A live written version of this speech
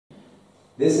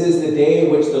This is the day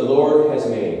which the Lord has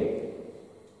made.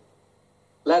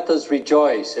 Let us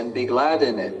rejoice and be glad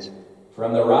in it.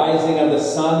 From the rising of the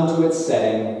sun to its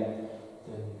setting,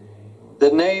 the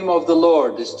name of the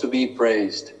Lord is to be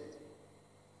praised.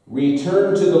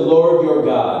 Return to the Lord your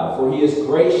God, for he is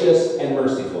gracious and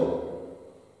merciful,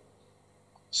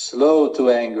 slow to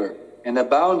anger and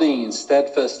abounding in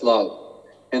steadfast love,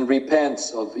 and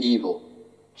repents of evil.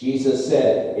 Jesus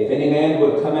said, if any man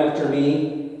would come after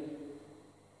me,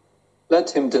 let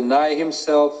him deny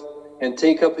himself and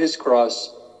take up his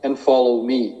cross and follow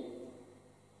me.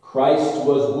 Christ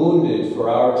was wounded for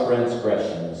our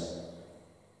transgressions.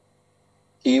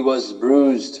 He was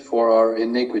bruised for our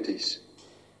iniquities.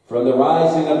 From the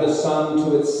rising of the sun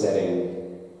to its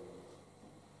setting,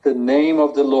 the name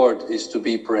of the Lord is to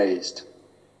be praised.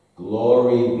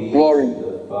 Glory be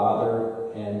to the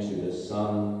Father, and to the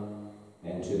Son,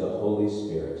 and to the Holy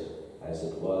Spirit, as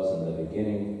it was in the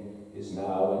beginning, is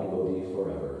now, and will be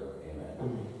forever.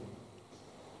 Amen.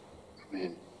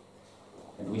 Amen.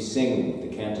 And we sing the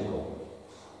canticle.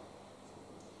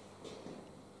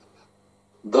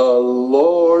 The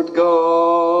Lord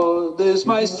God is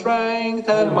my strength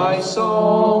and my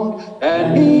song,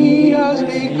 and he has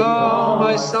become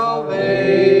my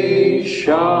salvation.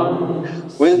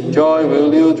 With joy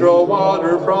will you draw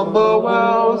water from the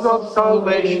wells of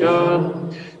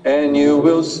salvation, and you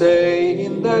will say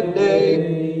in that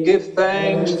day, give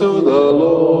thanks to the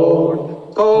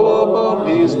Lord, call upon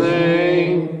his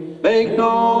name, make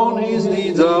known his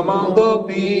deeds among the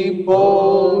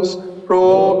peoples,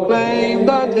 proclaim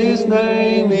that his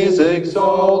name is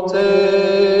exalted.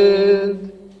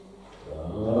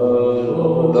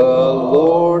 The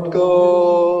Lord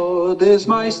God is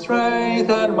my strength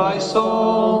and my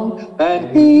song,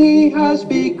 and he has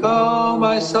become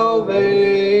my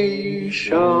salvation.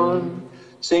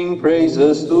 Sing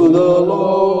praises to the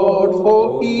Lord,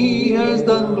 for he has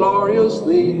done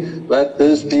gloriously. Let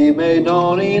this be made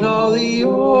known in all the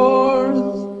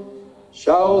earth.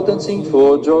 Shout and sing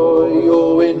for joy,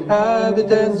 O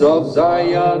inhabitants of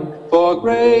Zion, for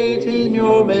great in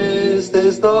your midst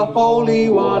is the Holy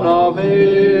One of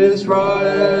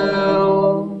Israel.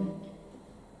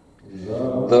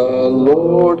 The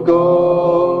Lord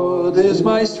God is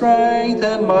my strength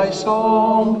and my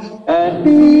song, and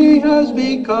he has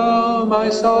become my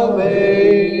salvation.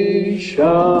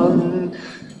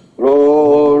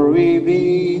 Glory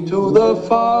be to the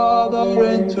Father,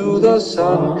 and to the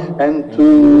Son, and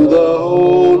to the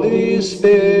Holy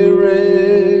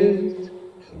Spirit,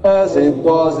 as it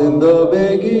was in the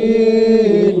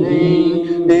beginning,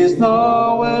 is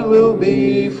now, and will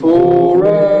be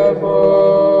forever.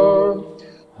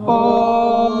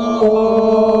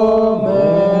 Amen.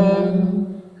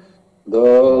 The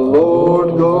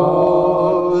Lord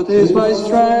God is my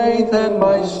strength and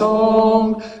my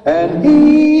song, and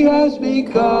he has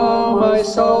become my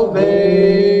salvation.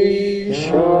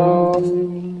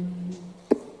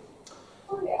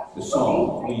 The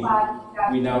song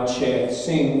we now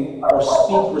sing or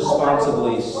speak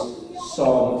responsibly,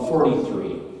 Psalm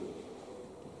 43.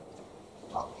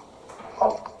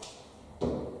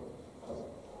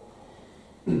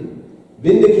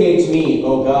 Vindicate me,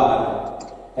 O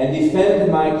God, and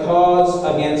defend my cause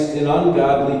against an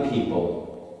ungodly people.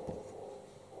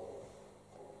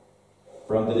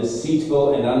 From the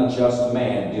deceitful and unjust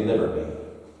man deliver me.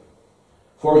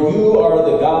 For you are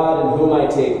the God in whom I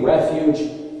take refuge.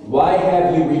 Why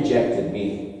have you rejected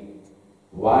me?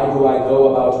 Why do I go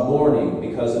about mourning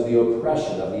because of the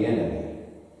oppression of the enemy?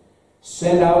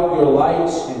 Send out your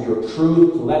light and your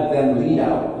truth. Let them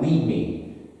lead me.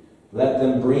 Let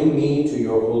them bring me to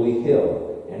your holy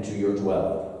hill and to your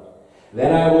dwelling.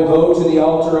 Then I will go to the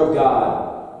altar of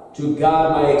God, to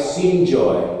God my exceeding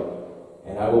joy,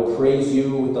 and I will praise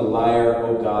you with the lyre,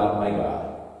 O God, my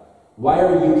God. Why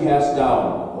are you cast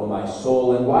down, O my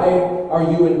soul, and why are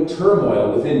you in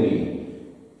turmoil within me?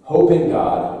 Hope in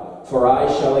God, for I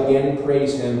shall again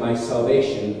praise him, my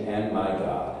salvation and my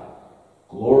God.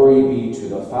 Glory be to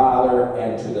the Father,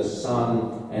 and to the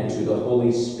Son, and to the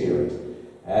Holy Spirit,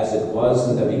 as it was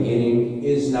in the beginning,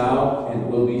 is now, and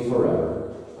will be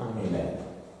forever. Amen.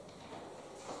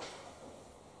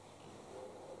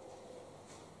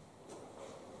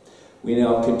 We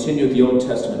now continue the Old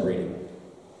Testament reading.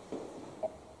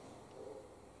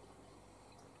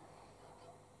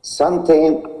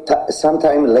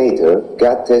 Sometime later,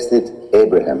 God tested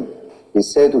Abraham. He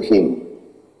said to him,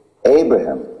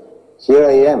 Abraham, here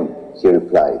I am, he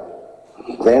replied.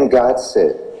 Then God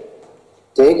said,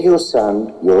 take your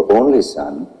son, your only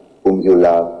son, whom you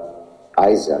love,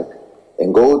 Isaac,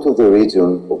 and go to the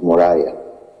region of Moriah.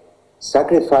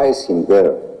 Sacrifice him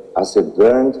there as a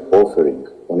burnt offering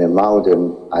on a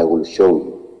mountain I will show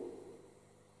you."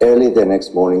 Early the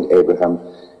next morning, Abraham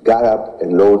got up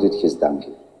and loaded his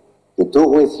donkey. He took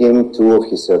with him 2 of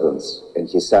his servants and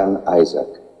his son Isaac.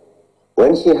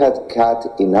 When he had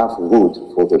cut enough wood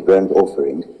for the burnt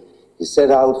offering, he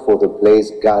set out for the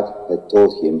place God had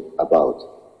told him about.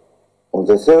 On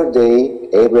the 3rd day,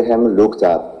 Abraham looked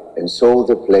up and saw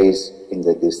the place in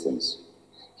the distance.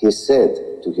 He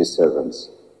said to his servants,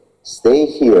 "Stay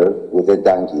here with the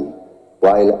donkey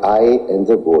while I and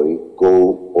the boy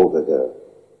go over there.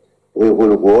 We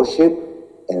will worship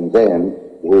and then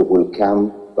we will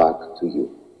come back to you."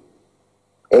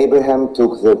 Abraham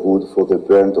took the wood for the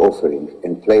burnt offering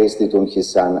and placed it on his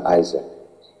son Isaac,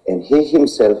 and he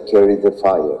himself carried the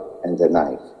fire and the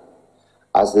knife.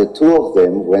 As the 2 of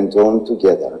them went on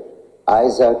together,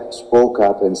 Isaac spoke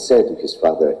up and said to his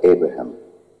father Abraham,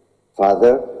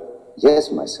 "Father?"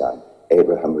 "Yes, my son,"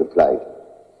 Abraham replied.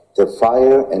 "The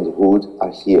fire and wood are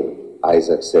here,"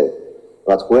 Isaac said,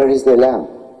 "but where is the lamb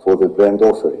for the burnt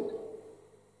offering?"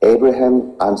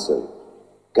 Abraham answered,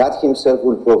 "God himself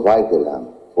will provide the lamb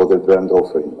for the burnt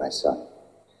offering, my son."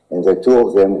 And the 2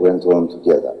 of them went on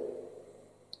together.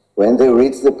 When they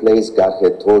reached the place God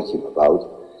had told him about,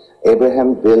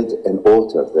 Abraham built an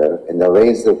altar there and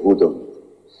arranged the wood on it.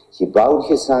 He bound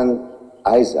his son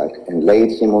Isaac and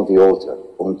laid him on the altar,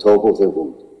 on top of the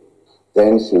wood.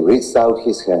 Then he reached out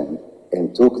his hand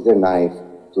and took the knife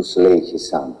to slay his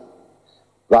son.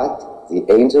 But the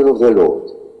angel of the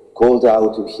Lord called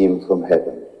out to him from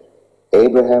heaven,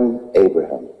 "Abraham,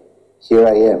 Abraham." "Here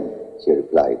I am," he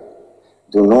replied.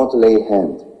 "Do not lay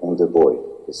hand on the boy,"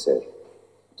 he said.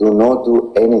 "Do not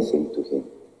do anything to him.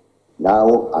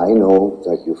 Now I know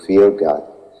that you fear God,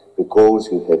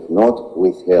 because you have not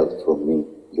withheld from me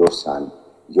your son,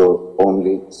 your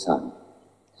only son."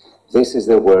 This is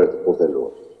the word of the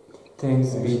Lord.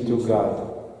 Thanks be to God.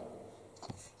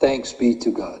 Thanks be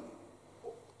to God.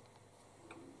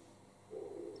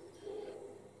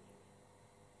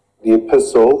 The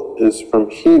epistle is from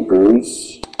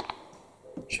Hebrews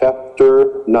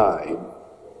chapter 9.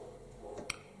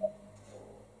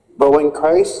 But when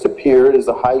Christ appeared as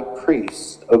a high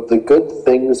priest of the good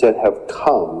things that have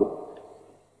come,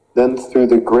 then through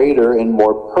the greater and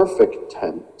more perfect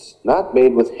tent, not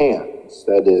made with hands,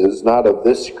 that is, not of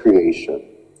this creation,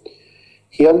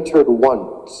 he entered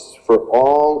once for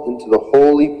all into the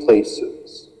holy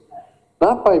places,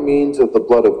 not by means of the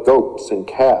blood of goats and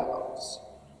calves,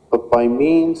 but by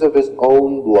means of his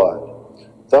own blood,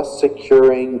 thus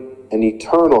securing an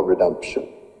eternal redemption.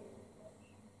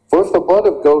 For if the blood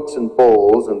of goats and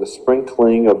bulls and the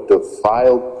sprinkling of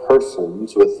defiled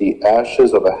persons with the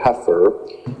ashes of a heifer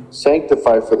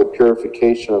sanctify for the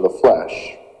purification of the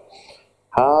flesh,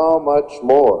 how much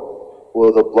more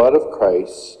will the blood of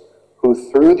Christ, who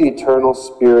through the eternal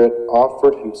Spirit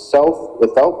offered himself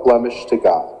without blemish to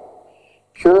God,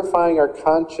 purifying our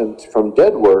conscience from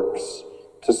dead works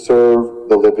to serve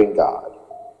the living God.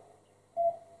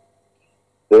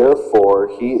 Therefore,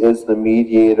 he is the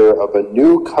mediator of a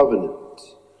new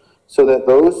covenant, so that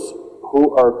those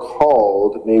who are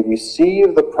called may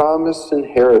receive the promised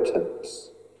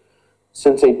inheritance,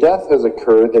 since a death has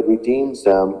occurred that redeems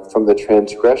them from the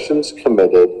transgressions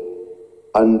committed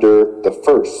under the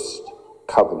first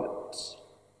covenant.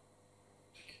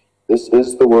 This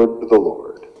is the word of the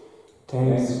Lord.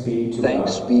 Thanks be to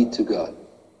Thanks God. be to God.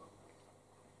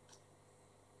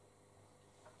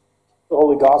 The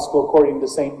Holy Gospel according to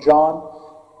St. John,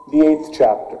 the 8th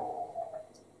chapter.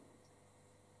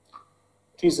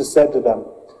 Jesus said to them,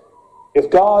 "If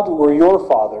God were your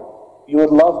Father, you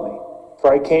would love me,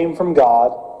 for I came from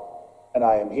God, and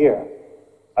I am here.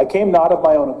 I came not of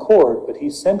my own accord, but he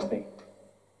sent me.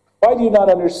 Why do you not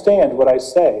understand what I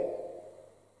say?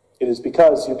 It is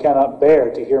because you cannot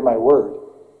bear to hear my word.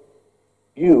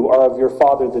 You are of your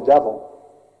father the devil,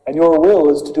 and your will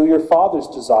is to do your father's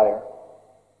desire.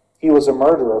 He was a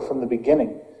murderer from the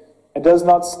beginning, and does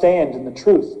not stand in the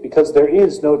truth, because there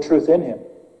is no truth in him.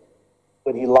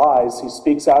 When he lies, he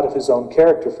speaks out of his own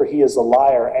character, for he is a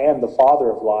liar and the father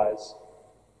of lies.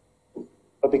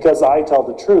 But because I tell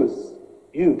the truth,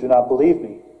 you do not believe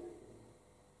me.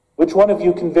 Which one of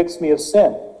you convicts me of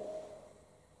sin?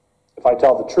 If I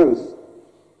tell the truth,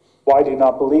 why do you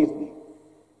not believe me?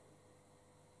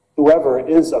 Whoever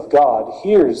is of God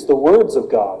hears the words of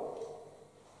God.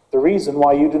 The reason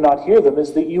why you do not hear them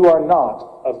is that you are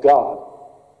not of God."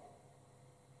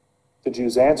 The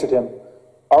Jews answered him,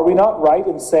 "Are we not right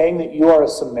in saying that you are a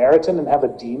Samaritan and have a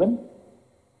demon?"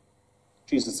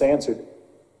 Jesus answered,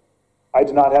 "I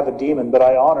do not have a demon, but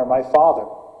I honor my Father,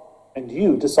 and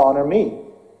you dishonor me.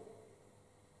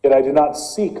 Yet I do not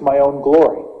seek my own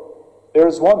glory. There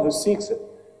is one who seeks it,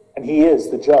 and he is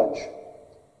the judge.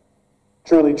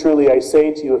 Truly, truly, I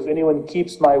say to you, if anyone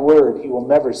keeps my word, he will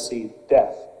never see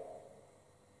death."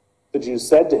 The Jews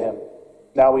said to him,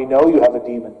 "Now we know you have a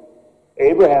demon.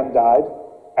 Abraham died,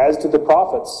 as did the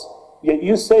prophets. Yet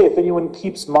you say, if anyone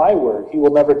keeps my word, he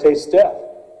will never taste death.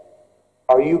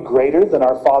 Are you greater than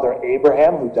our father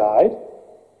Abraham, who died?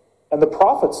 And the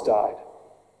prophets died.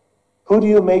 Who do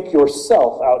you make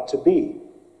yourself out to be?"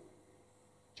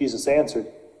 Jesus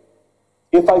answered,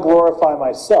 "If I glorify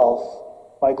myself,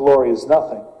 my glory is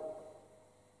nothing.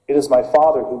 It is my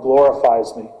Father who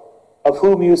glorifies me, of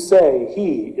whom you say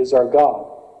he is our God.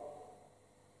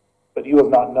 But you have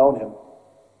not known him.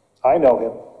 I know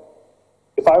him.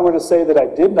 If I were to say that I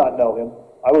did not know him,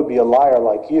 I would be a liar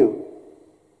like you.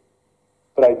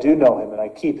 But I do know him, and I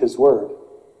keep his word.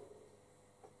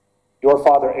 Your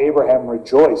father Abraham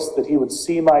rejoiced that he would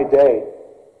see my day.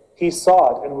 He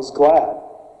saw it and was glad."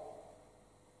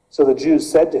 So the Jews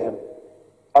said to him,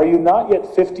 "Are you not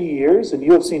yet 50 years, and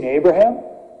you have seen Abraham?"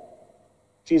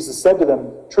 Jesus said to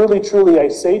them, "Truly, truly, I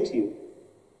say to you,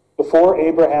 before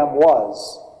Abraham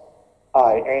was,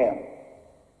 I am."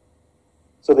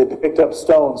 So they picked up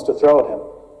stones to throw at him.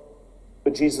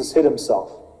 But Jesus hid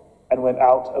himself and went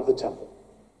out of the temple.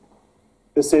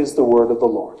 This is the word of the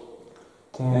Lord.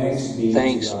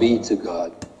 Thanks be to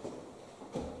God.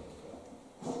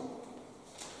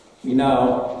 We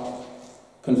now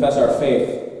confess our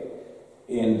faith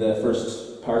in the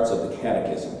first parts of the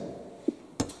Catechism.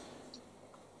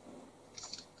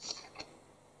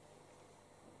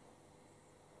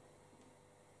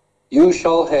 You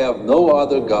shall have no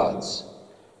other gods.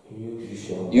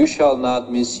 You shall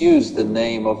not misuse the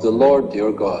name of the Lord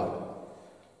your God.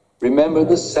 Remember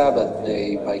the Sabbath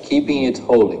day by keeping it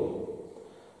holy.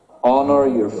 Honor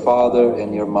your father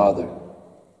and your mother.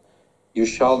 You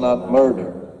shall not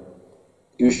murder.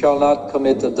 You shall not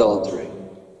commit adultery.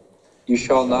 You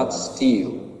shall not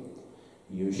steal.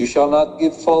 You shall not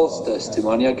give false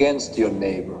testimony against your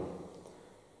neighbor.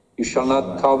 You shall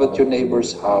not covet your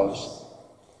neighbor's house.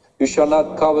 You shall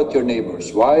not covet your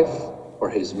neighbor's wife, or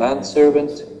his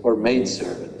manservant or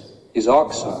maidservant, his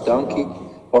ox or donkey,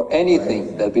 or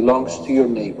anything that belongs to your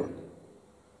neighbor.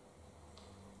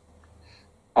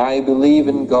 I believe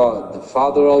in God, the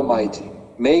Father Almighty,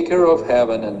 maker of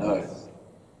heaven and earth,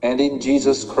 and in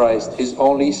Jesus Christ, his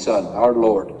only Son, our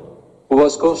Lord, who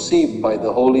was conceived by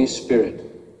the Holy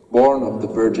Spirit, born of the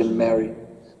Virgin Mary,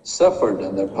 suffered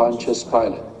under Pontius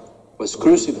Pilate, was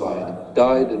crucified,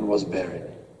 died, and was buried.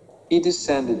 He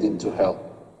descended into hell.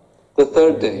 The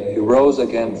third day he rose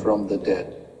again from the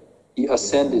dead. He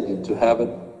ascended into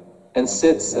heaven and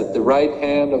sits at the right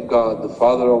hand of God the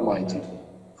Father Almighty.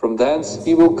 From thence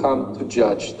he will come to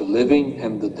judge the living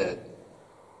and the dead.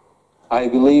 I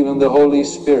believe in the Holy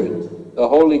Spirit, the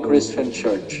holy Christian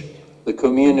Church, the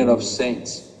communion of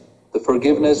saints, the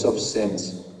forgiveness of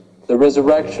sins, the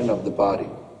resurrection of the body,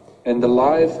 and the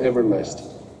life everlasting.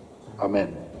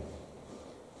 Amen.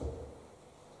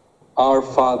 Our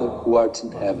Father, who art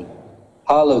in heaven,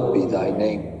 hallowed be thy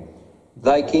name.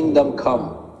 Thy kingdom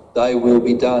come, thy will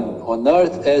be done, on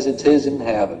earth as it is in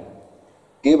heaven.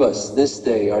 Give us this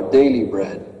day our daily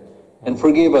bread, and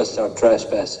forgive us our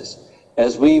trespasses,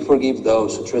 as we forgive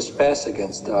those who trespass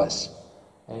against us.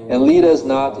 And lead us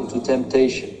not into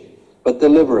temptation, but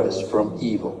deliver us from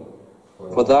evil.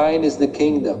 For thine is the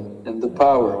kingdom, and the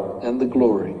power, and the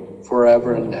glory,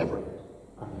 forever and ever.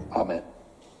 Amen.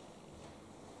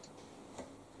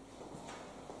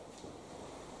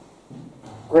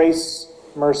 Grace,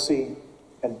 mercy,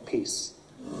 and peace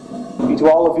be to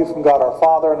all of you from God our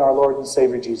Father and our Lord and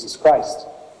Savior Jesus Christ.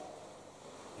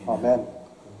 Amen.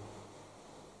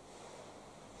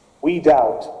 We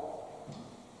doubt,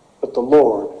 but the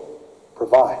Lord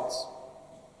provides.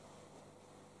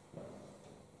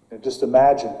 And just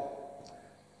imagine,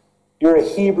 you're a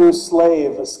Hebrew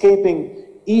slave escaping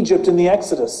Egypt in the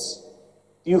Exodus.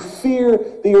 You fear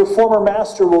that your former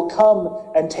master will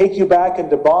come and take you back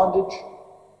into bondage.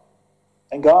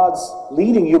 And God's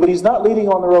leading you, but he's not leading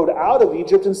you on the road out of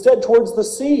Egypt, instead towards the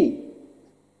sea.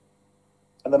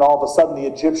 And then all of a sudden the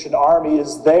Egyptian army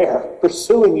is there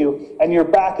pursuing you, and your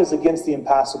back is against the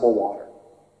impassable water.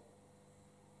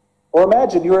 Or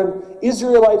imagine you're an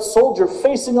Israelite soldier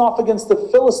facing off against the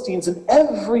Philistines, and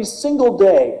every single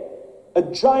day a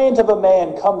giant of a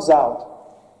man comes out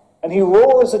and he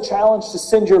roars a challenge to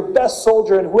send your best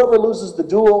soldier, and whoever loses the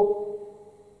duel,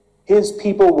 his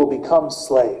people will become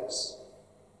slaves.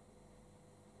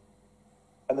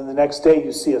 And then the next day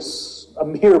you see a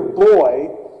mere boy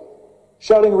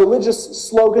shouting religious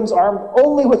slogans armed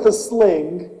only with a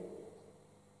sling,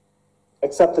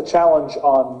 accept the challenge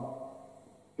on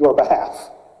your behalf.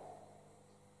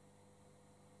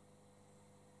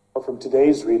 Or from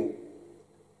today's reading,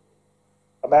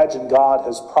 imagine God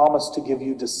has promised to give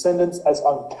you descendants as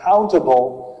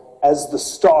uncountable as the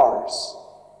stars.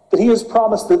 That he has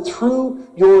promised that through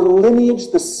your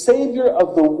lineage, the Savior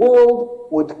of the world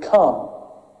would come.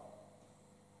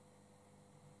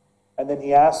 And then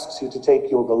he asks you to take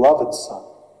your beloved son,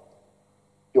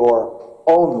 your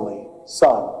only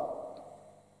son,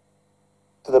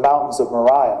 to the mountains of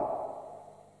Moriah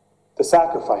to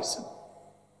sacrifice him.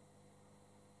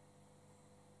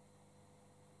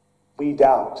 We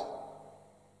doubt,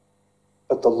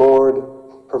 but the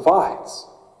Lord provides.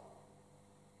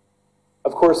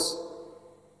 Of course,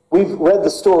 we've read the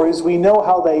stories. We know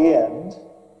how they end.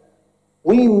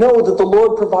 We know that the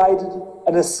Lord provided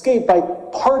an escape by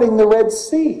parting the Red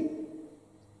Sea.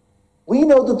 We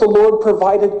know that the Lord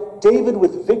provided David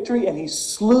with victory and he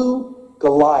slew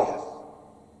Goliath.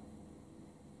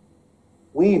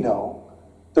 We know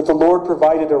that the Lord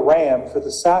provided a ram for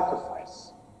the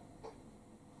sacrifice.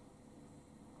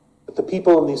 But the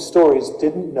people in these stories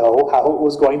didn't know how it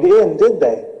was going to end, did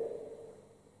they?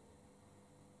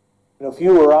 You know, if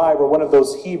you or I were one of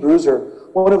those Hebrews or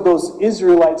one of those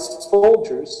Israelite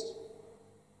soldiers,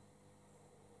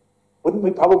 wouldn't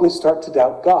we probably start to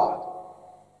doubt God?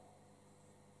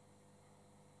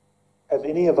 Have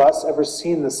any of us ever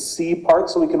seen the sea part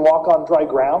so we can walk on dry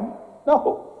ground?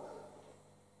 No.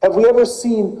 Have we ever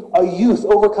seen a youth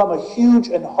overcome a huge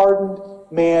and hardened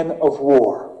man of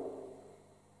war?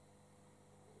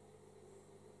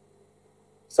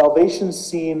 Salvation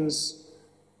seems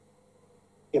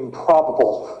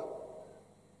improbable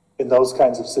in those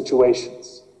kinds of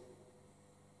situations.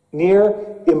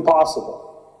 Near impossible.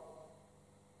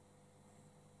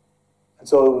 And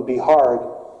so it would be hard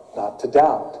not to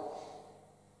doubt.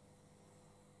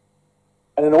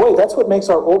 And in a way, that's what makes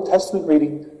our Old Testament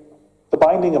reading, the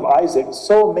binding of Isaac,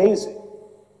 so amazing.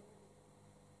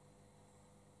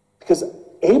 Because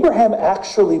Abraham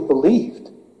actually believed.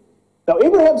 Now,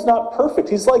 Abraham's not perfect.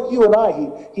 He's like you and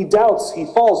I. He doubts, he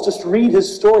falls. Just read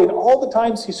his story and all the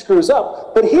times he screws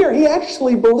up. But here, he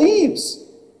actually believes.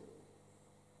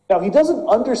 Now, he doesn't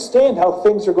understand how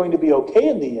things are going to be okay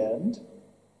in the end,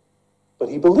 but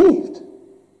he believed.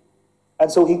 And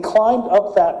so he climbed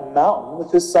up that mountain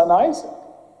with his son Isaac.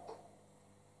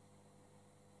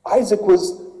 Isaac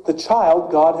was the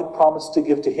child God had promised to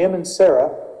give to him and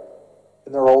Sarah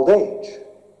in their old age.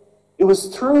 It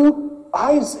was through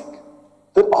Isaac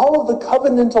that all of the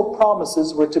covenantal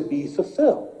promises were to be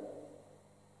fulfilled.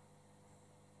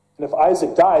 And if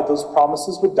Isaac died, those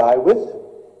promises would die with him.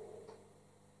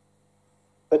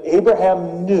 But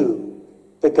Abraham knew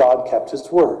that God kept his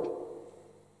word.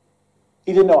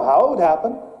 He didn't know how it would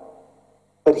happen,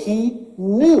 but he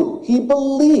knew, he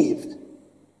believed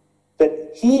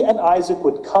that he and Isaac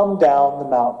would come down the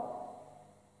mountain.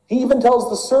 He even tells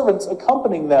the servants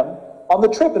accompanying them on the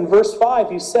trip. In verse 5,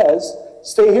 he says,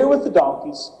 "Stay here with the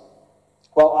donkeys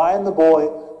while I and the boy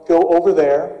go over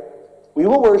there. We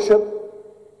will worship,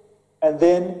 and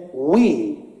then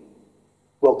we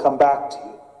will come back to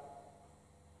you."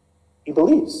 He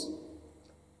believes.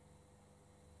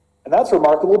 And that's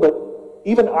remarkable, but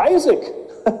even Isaac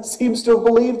seems to have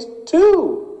believed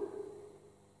too.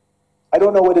 I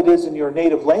don't know what it is in your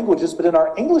native languages, but in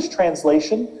our English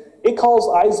translation, it calls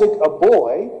Isaac a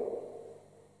boy,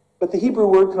 but the Hebrew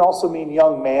word can also mean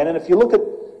young man. And if you look at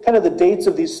kind of the dates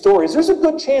of these stories, there's a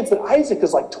good chance that Isaac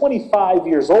is like 25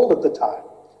 years old at the time,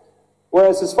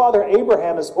 whereas his father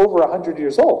Abraham is over 100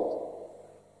 years old.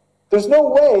 There's no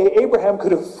way Abraham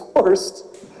could have forced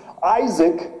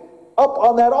Isaac up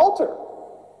on that altar.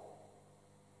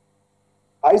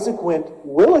 Isaac went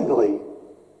willingly.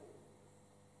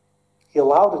 He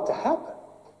allowed it to happen.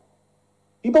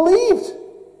 He believed.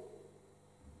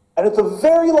 And at the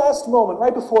very last moment,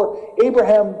 right before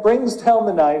Abraham brings down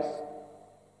the knife,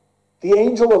 the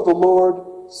angel of the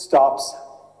Lord stops him.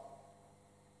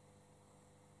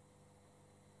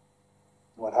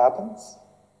 What happens?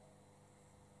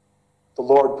 The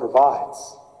Lord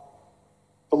provides.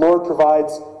 The Lord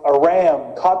provides a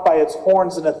ram caught by its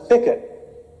horns in a thicket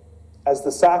as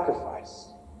the sacrifice.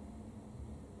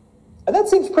 And that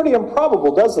seems pretty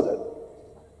improbable, doesn't it?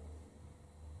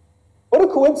 What a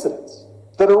coincidence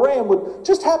that a ram would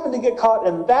just happen to get caught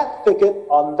in that thicket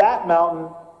on that mountain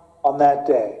on that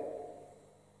day.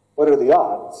 What are the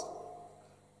odds?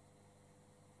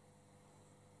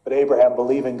 But Abraham,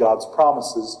 believing God's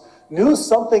promises, knew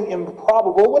something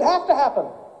improbable would have to happen.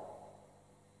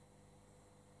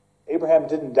 Abraham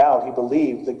didn't doubt. He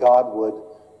believed that God would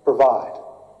provide.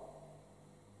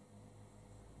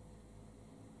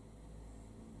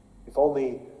 If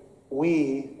only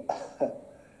we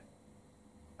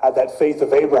had that faith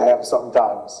of Abraham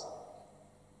sometimes.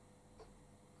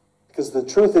 Because the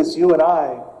truth is, you and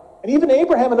I, and even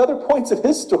Abraham at other points of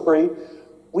his story,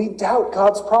 we doubt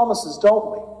God's promises,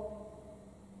 don't we?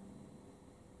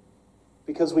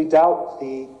 Because we doubt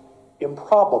the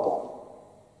improbable.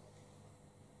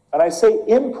 And I say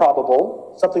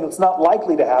improbable, something that's not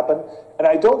likely to happen, and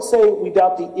I don't say we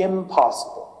doubt the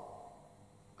impossible.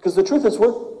 Because the truth is,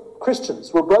 we're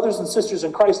Christians, we're brothers and sisters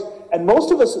in Christ, and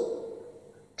most of us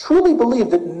truly believe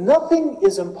that nothing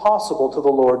is impossible to the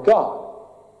Lord God.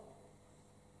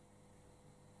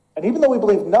 And even though we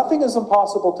believe nothing is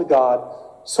impossible to God,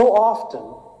 so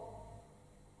often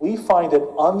we find it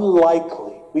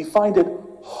unlikely, we find it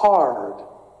hard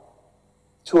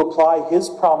to apply His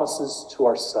promises to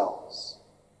ourselves.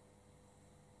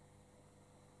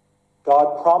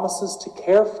 God promises to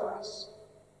care for us.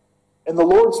 In the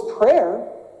Lord's Prayer,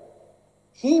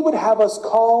 He would have us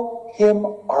call Him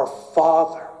our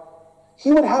Father.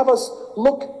 He would have us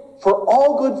look for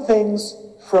all good things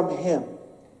from Him.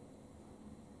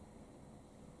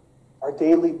 Our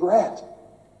daily bread,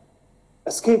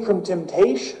 escape from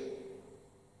temptation,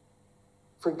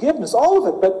 forgiveness, all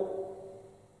of it, but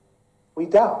we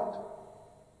doubt.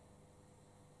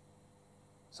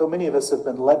 So many of us have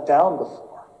been let down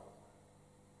before.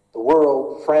 The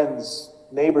world, friends,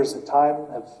 neighbors at times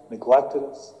have neglected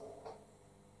us.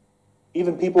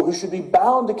 Even people who should be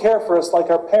bound to care for us like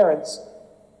our parents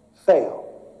fail.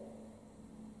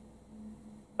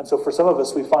 And so for some of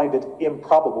us, we find it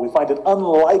improbable. We find it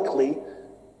unlikely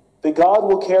that God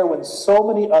will care when so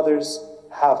many others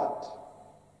haven't.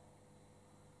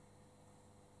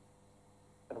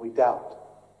 And we doubt.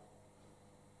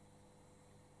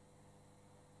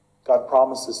 God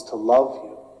promises to love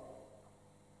you.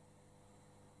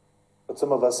 But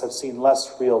some of us have seen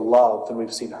less real love than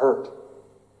we've seen hurt.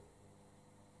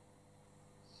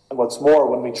 And what's more,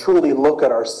 when we truly look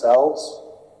at ourselves,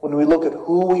 when we look at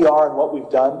who we are and what we've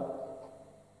done,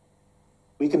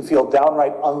 we can feel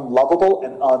downright unlovable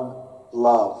and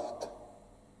unloved.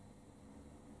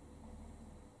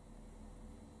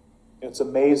 It's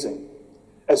amazing.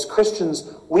 As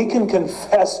Christians, we can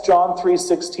confess John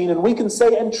 3:16, and we can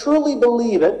say and truly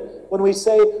believe it when we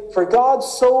say, "For God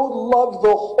so loved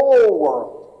the whole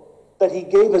world that He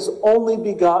gave His only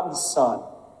begotten Son."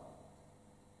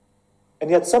 And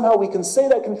yet somehow we can say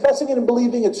that, confessing it and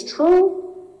believing it's true,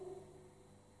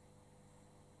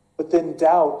 but then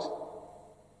doubt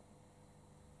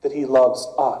that He loves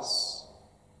us.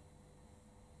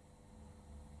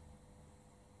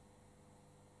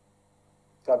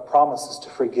 God promises to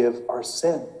forgive our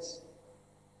sins.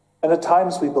 And at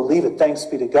times we believe it, thanks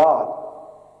be to God.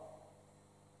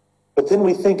 But then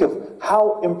we think of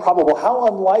how improbable, how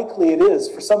unlikely it is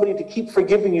for somebody to keep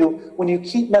forgiving you when you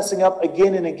keep messing up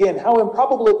again and again. How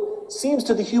improbable it seems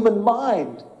to the human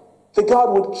mind that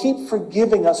God would keep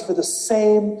forgiving us for the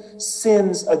same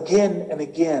sins again and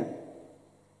again.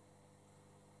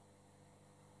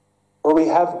 Or we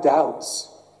have doubts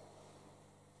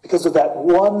because of that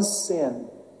one sin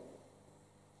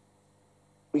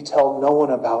we tell no one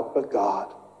about but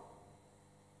God,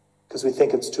 because we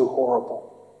think it's too horrible.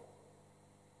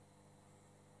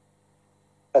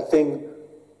 That thing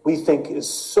we think is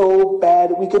so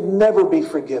bad we could never be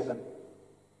forgiven.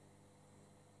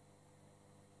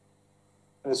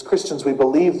 And as Christians, we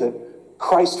believe that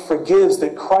Christ forgives,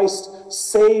 that Christ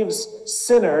saves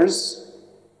sinners.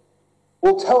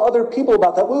 We'll tell other people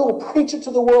about that. We will preach it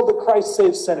to the world that Christ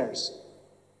saves sinners.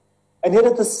 And yet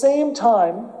at the same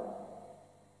time,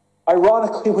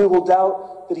 ironically, we will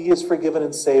doubt that He has forgiven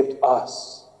and saved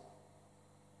us.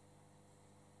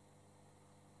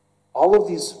 All of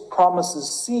these promises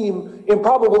seem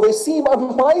improbable. They seem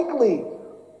unlikely.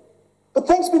 But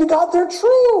thanks be to God, they're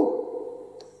true.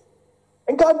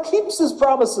 And God keeps His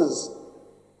promises.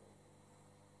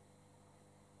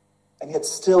 And yet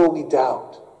still we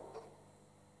doubt.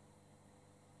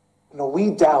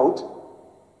 We doubt,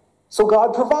 so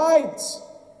God provides.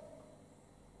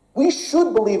 We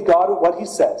should believe God at what He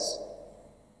says.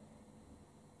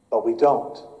 But we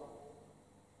don't.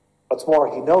 What's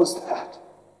more, He knows that.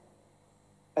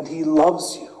 And He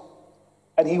loves you.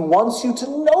 And He wants you to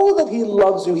know that He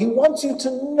loves you. He wants you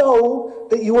to know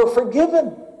that you are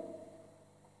forgiven.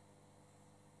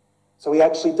 So He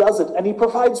actually does it, and He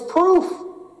provides proof.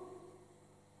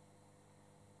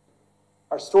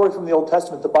 Our story from the Old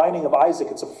Testament, the binding of Isaac,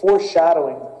 it's a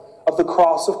foreshadowing of the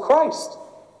cross of Christ.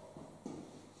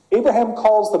 Abraham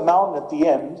calls the mountain at the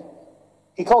end,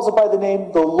 he calls it by the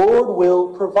name, the Lord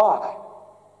will provide.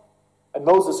 And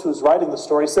Moses, who's writing the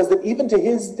story, says that even to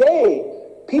his day,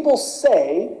 people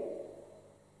say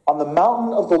On the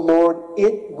mountain of the Lord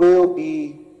it will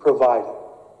be provided.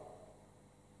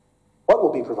 What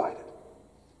will be provided?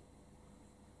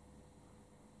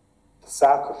 The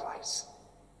sacrifice.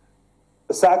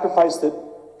 The sacrifice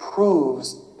that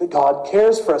proves that God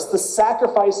cares for us. The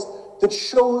sacrifice that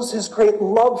shows his great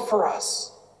love for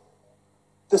us.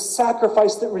 The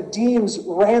sacrifice that redeems,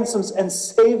 ransoms, and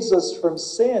saves us from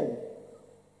sin.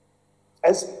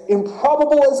 As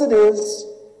improbable as it is,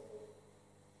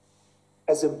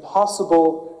 as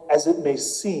impossible as it may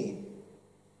seem,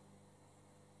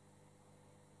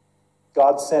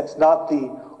 God sent not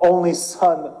the only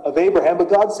son of Abraham, but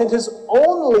God sent his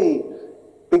only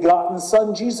begotten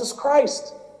Son, Jesus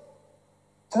Christ,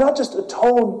 to not just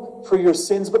atone for your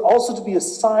sins, but also to be a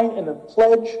sign and a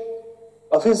pledge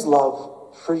of his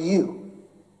love for you.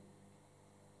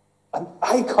 An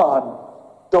icon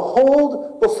to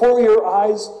hold before your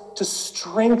eyes to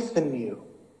strengthen you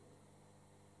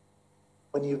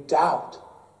when you doubt.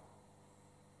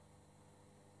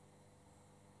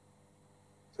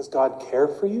 Does God care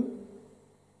for you?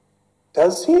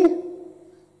 Does he?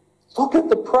 Look at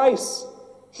the price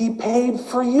he paid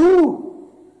for you.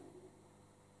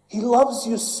 He loves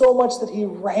you so much that he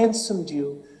ransomed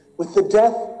you with the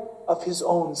death of his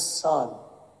own Son.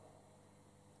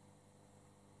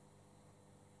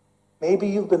 Maybe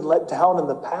you've been let down in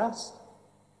the past.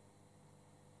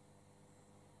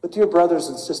 But dear brothers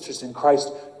and sisters in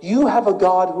Christ, you have a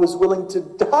God who is willing to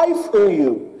die for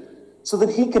you so that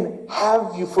he can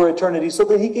have you for eternity, so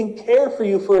that he can care for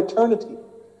you for eternity,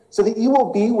 so that you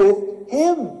will be with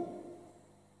him.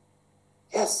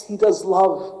 Yes, he does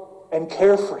love and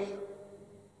care for you.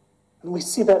 And we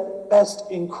see that best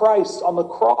in Christ on the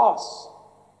cross.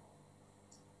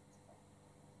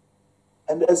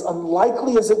 And as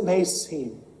unlikely as it may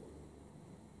seem,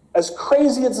 as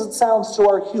crazy as it sounds to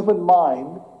our human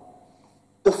mind,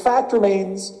 the fact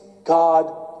remains,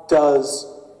 God does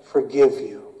forgive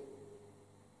you.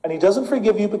 And he doesn't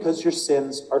forgive you because your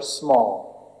sins are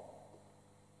small.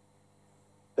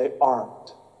 They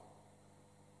aren't.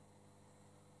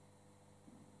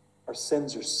 Our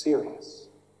sins are serious.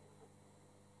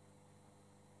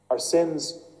 Our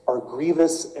sins are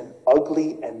grievous and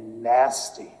ugly and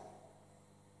nasty.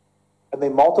 And they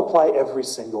multiply every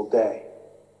single day.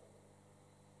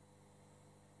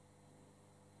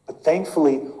 But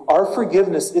thankfully, our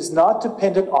forgiveness is not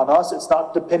dependent on us. It's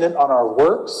not dependent on our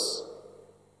works.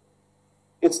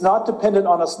 It's not dependent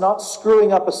on us not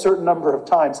screwing up a certain number of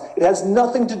times. It has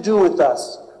nothing to do with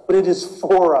us, but it is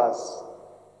for us.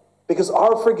 Because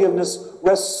our forgiveness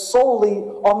rests solely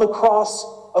on the cross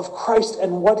of Christ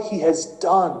and what he has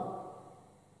done.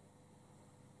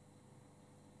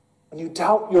 When you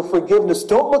doubt your forgiveness,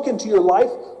 don't look into your life.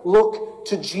 Look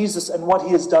to Jesus and what he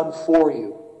has done for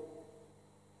you.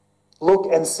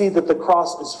 Look and see that the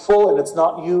cross is full, and it's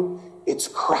not you, it's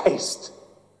Christ,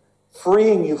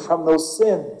 freeing you from those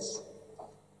sins.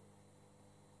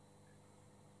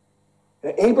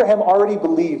 And Abraham already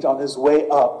believed on his way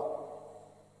up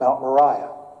Mount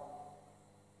Moriah.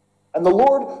 And the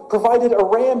Lord provided a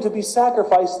ram to be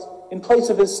sacrificed in place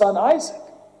of his son Isaac.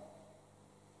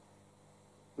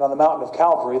 And on the mountain of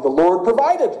Calvary, the Lord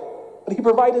provided. But he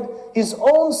provided his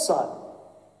own son.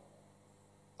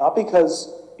 Not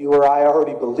because you or I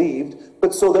already believed,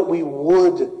 but so that we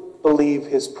would believe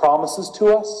his promises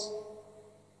to us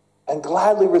and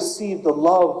gladly receive the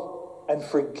love and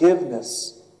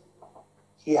forgiveness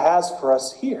he has for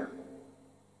us here.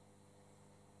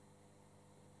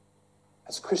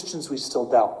 As Christians, we still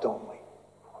doubt, don't we?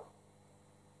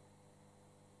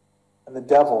 And the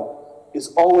devil is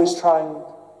always trying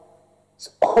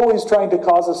to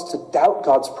cause us to doubt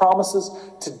God's promises,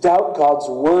 to doubt God's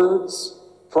words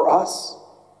for us.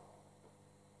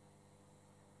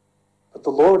 But the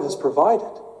Lord has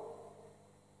provided.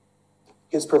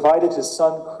 He has provided his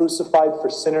Son crucified for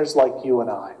sinners like you and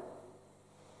I.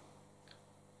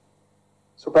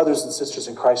 So brothers and sisters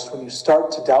in Christ, when you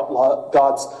start to doubt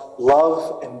God's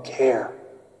love and care,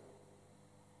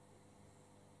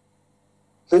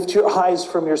 lift your eyes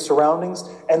from your surroundings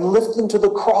and lift them to the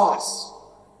cross,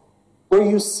 where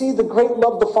you see the great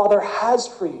love the Father has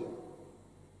for you.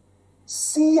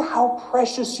 See how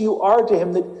precious you are to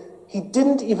him, that he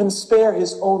didn't even spare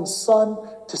his own Son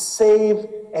to save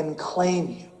and claim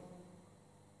you.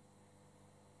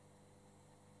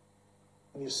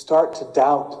 When you start to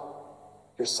doubt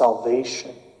your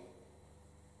salvation,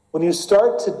 when you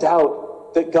start to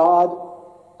doubt that God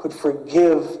could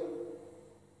forgive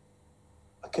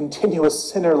a continuous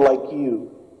sinner like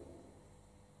you,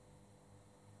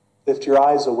 lift your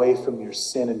eyes away from your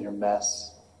sin and your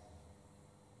mess.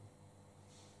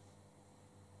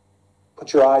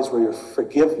 Put your eyes where your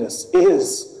forgiveness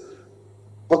is.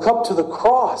 Look up to the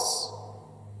cross.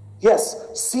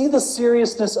 Yes, see the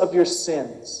seriousness of your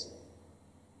sins.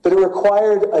 That it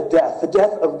required a death, the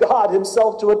death of God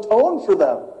himself to atone for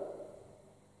them.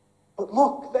 But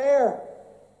look there.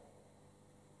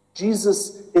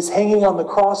 Jesus is hanging on the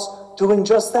cross doing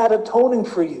just that, atoning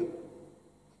for you.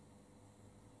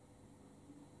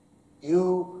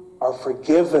 You are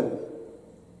forgiven.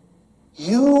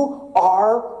 You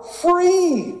are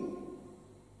free.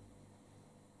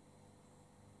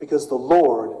 Because the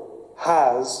Lord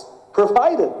has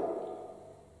provided.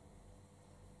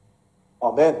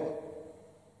 Amen.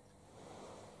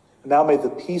 And now may the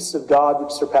peace of God,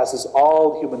 which surpasses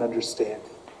all human understanding,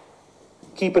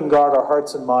 keep and guard our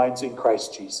hearts and minds in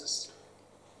Christ Jesus.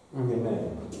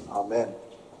 Amen. Amen.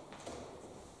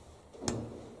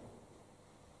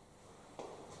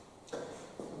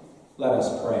 Let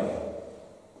us pray.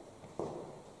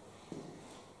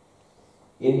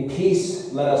 In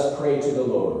peace, let us pray to the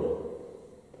Lord.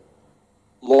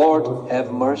 Lord,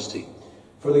 have mercy.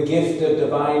 For the gift of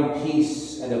divine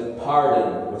peace and of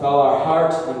pardon, with all our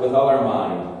heart and with all our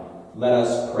mind, let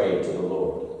us pray to the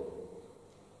Lord.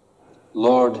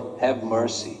 Lord, have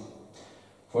mercy.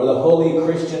 For the holy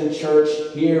Christian church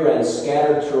here and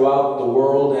scattered throughout the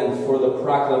world, and for the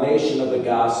proclamation of the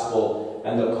gospel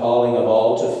and the calling of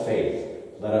all to faith,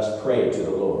 let us pray to the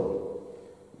Lord.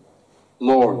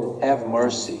 Lord, have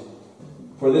mercy.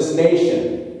 For this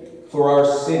nation, for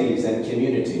our cities and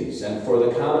communities, and for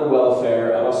the common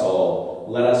welfare of us all,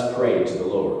 let us pray to the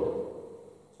Lord.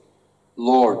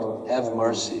 Lord, have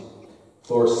mercy.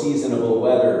 For seasonable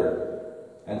weather,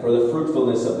 and for the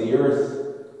fruitfulness of the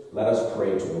earth, let us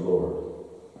pray to the Lord.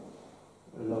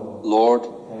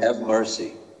 Lord, have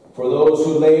mercy. For those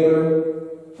who labor,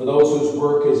 for those whose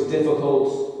work is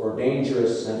difficult or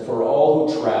dangerous, and for all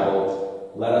who travel,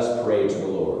 let us pray to the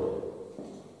Lord.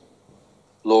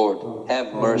 Lord,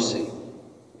 have mercy.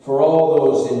 For all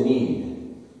those in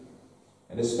need,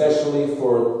 and especially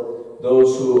for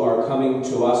those who are coming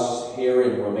to us here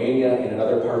in Romania and in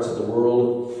other parts of the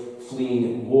world,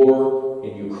 fleeing war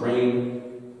in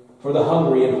Ukraine, for the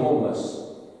hungry and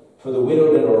homeless, for the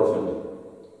widowed and orphaned,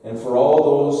 and for all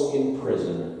those in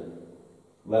prison,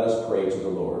 let us pray to the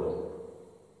Lord.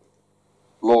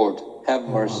 Lord, have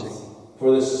mercy.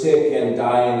 For the sick and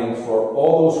dying, and for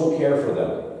all those who care for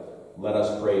them, let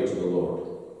us pray to the Lord.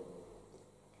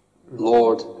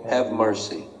 Lord, have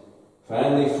mercy.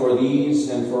 Finally, for these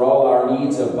and for all our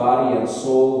needs of body and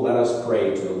soul, let us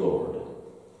pray to the Lord.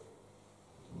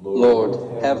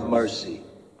 Lord, have mercy.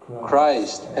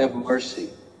 Christ, have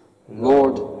mercy.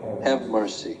 Lord, have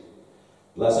mercy.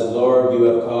 Blessed Lord, you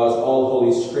have caused all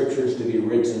holy scriptures to be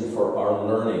written for our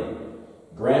learning.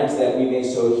 Grant that we may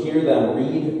so hear them,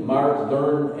 read, mark,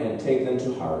 learn, and take them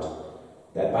to heart,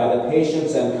 that by the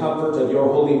patience and comfort of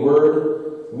your holy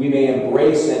word, we may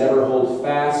embrace and ever hold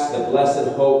fast the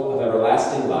blessed hope of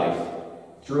everlasting life,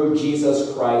 through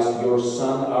Jesus Christ, your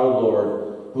Son, our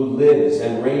Lord, who lives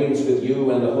and reigns with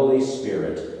you and the Holy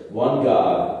Spirit, one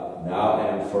God, now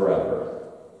and forever.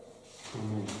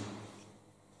 Amen.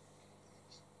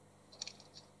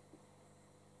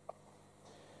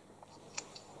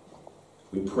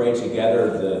 We pray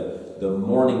together the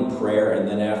morning prayer, and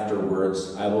then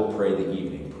afterwards I will pray the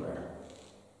evening prayer.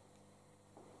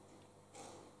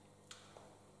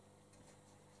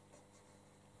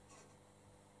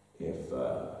 If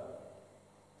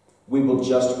we will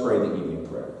just pray the evening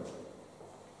prayer.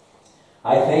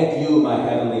 I thank you, my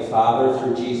heavenly Father,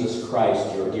 through Jesus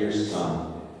Christ, your dear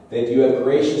Son, that you have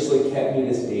graciously kept me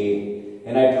this day,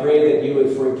 and I pray that you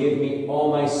would forgive me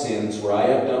all my sins where I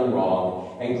have done wrong,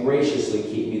 and graciously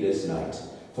keep me this night.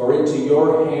 For into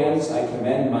your hands I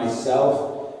commend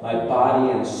myself, my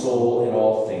body and soul in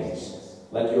all things.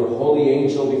 Let your holy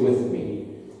angel be with me,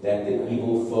 that the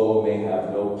evil foe may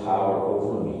have no power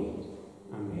over me.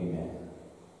 Amen.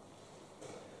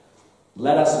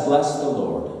 Let us bless the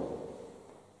Lord.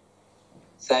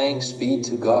 Thanks be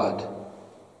to God.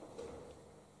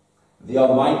 The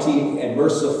Almighty and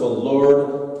merciful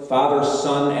Lord, Father,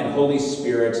 Son, and Holy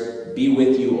Spirit, be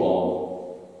with you all.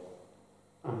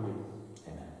 Amen.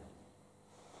 Amen.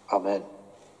 Amen.